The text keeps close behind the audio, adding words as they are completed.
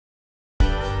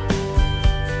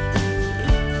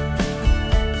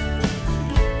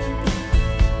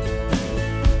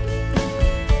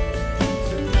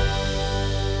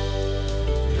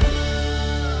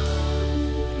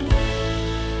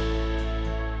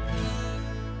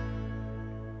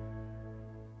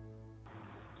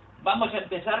Vamos a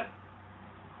empezar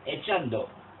echando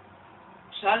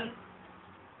sal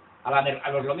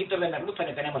a los lomitos de merluza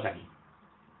que tenemos aquí,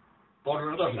 por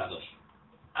los dos lados.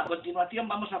 A continuación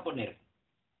vamos a poner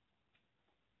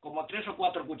como 3 o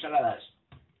 4 cucharadas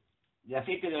de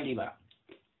aceite de oliva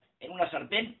en una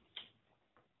sartén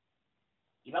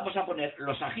y vamos a poner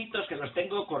los ajitos que los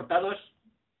tengo cortados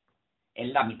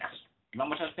en láminas.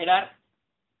 Vamos a esperar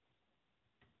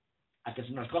a que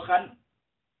se nos cojan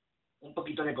un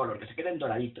poquito de color, que se queden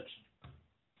doraditos.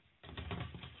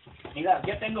 Mirad,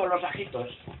 ya tengo los ajitos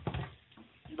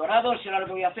dorados y ahora lo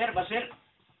que voy a hacer va a ser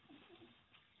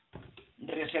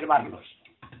reservarlos.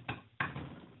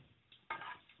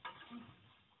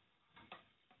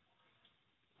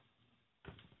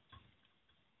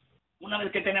 Una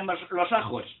vez que tenemos los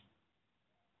ajos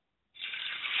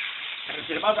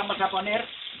reservados, vamos a poner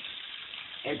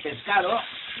el pescado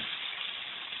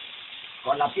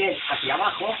con la piel hacia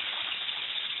abajo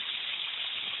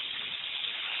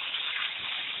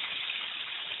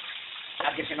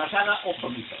a que se nos haga un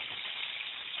poquito.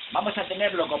 Vamos a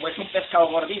tenerlo, como es un pescado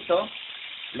gordito,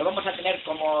 lo vamos a tener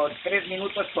como 3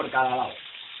 minutos por cada lado.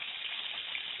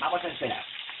 Vamos a esperar.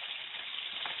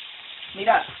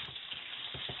 Mirad,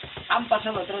 han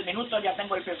pasado 3 minutos, ya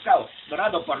tengo el pescado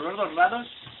dorado por los dos lados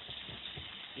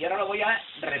y ahora lo voy a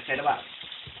reservar.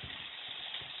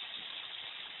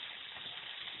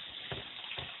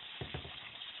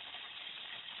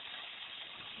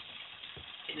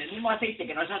 En el mismo aceite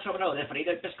que nos ha sobrado de freír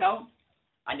el pescado,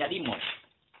 añadimos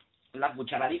la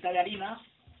cucharadita de harina,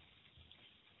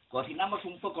 cocinamos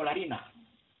un poco la harina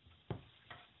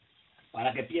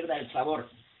para que pierda el sabor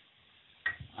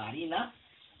a harina,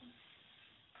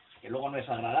 que luego no es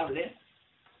agradable,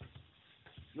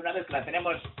 y una vez que la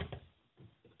tenemos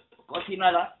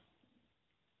cocinada,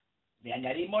 le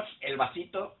añadimos el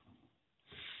vasito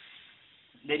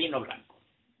de vino blanco.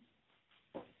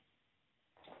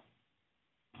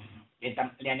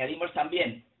 Le añadimos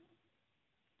también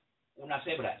unas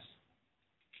hebras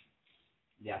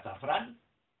de azafrán,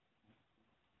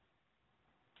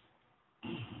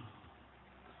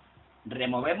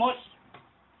 removemos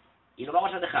y lo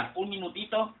vamos a dejar un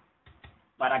minutito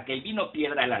para que el vino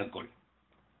pierda el alcohol.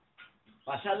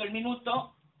 Pasado el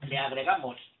minuto, le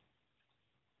agregamos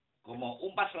como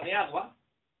un vaso de agua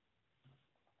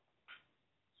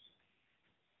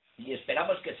y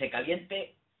esperamos que se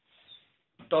caliente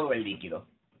todo el líquido.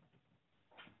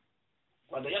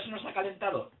 Cuando ya se nos ha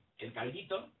calentado el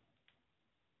caldito,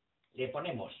 le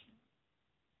ponemos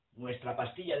nuestra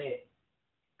pastilla de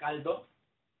caldo,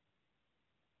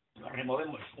 lo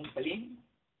removemos un pelín,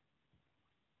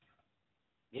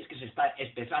 y es que se está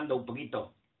espesando un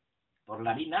poquito por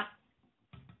la harina,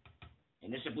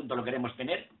 en ese punto lo queremos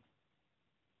tener,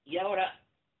 y ahora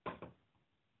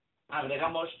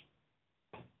agregamos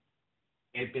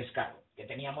el pescado que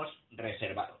teníamos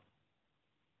reservado.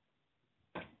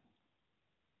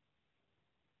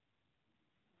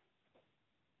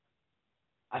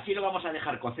 Así lo vamos a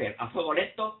dejar cocer a fuego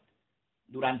lento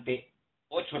durante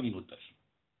 8 minutos.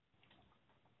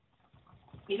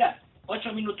 Mirad,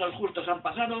 8 minutos justos han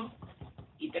pasado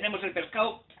y tenemos el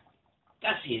pescado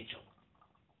casi hecho.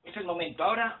 Es el momento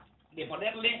ahora de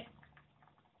ponerle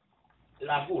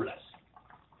las gulas.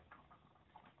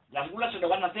 Las gulas se lo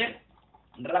van a hacer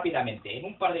rápidamente. En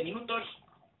un par de minutos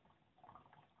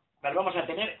las vamos a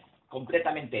tener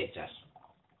completamente hechas.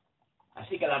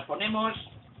 Así que las ponemos,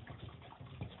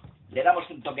 le damos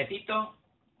un toquecito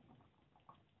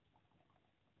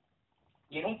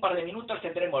y en un par de minutos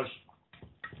tendremos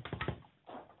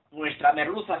nuestra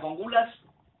merluza con gulas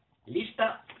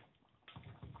lista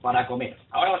para comer.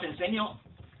 Ahora os enseño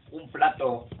un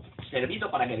plato servido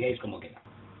para que veáis cómo queda.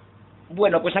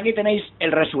 Bueno, pues aquí tenéis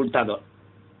el resultado.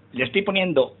 Le estoy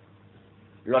poniendo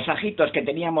los ajitos que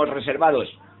teníamos reservados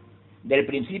del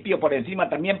principio por encima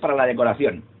también para la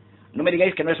decoración. No me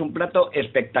digáis que no es un plato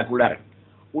espectacular.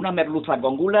 Una merluza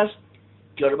con gulas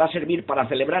que os va a servir para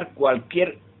celebrar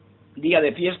cualquier día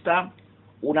de fiesta,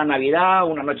 una Navidad,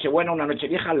 una Nochebuena, una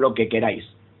Nochevieja, lo que queráis.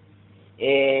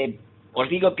 Os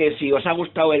digo que si os ha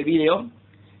gustado el vídeo,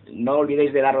 no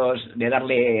olvidéis de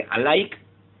darle al like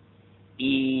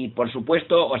y por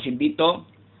supuesto os invito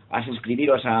a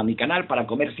suscribiros a mi canal para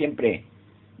comer siempre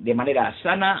de manera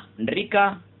sana,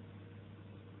 rica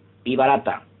y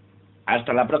barata.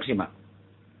 Hasta la próxima.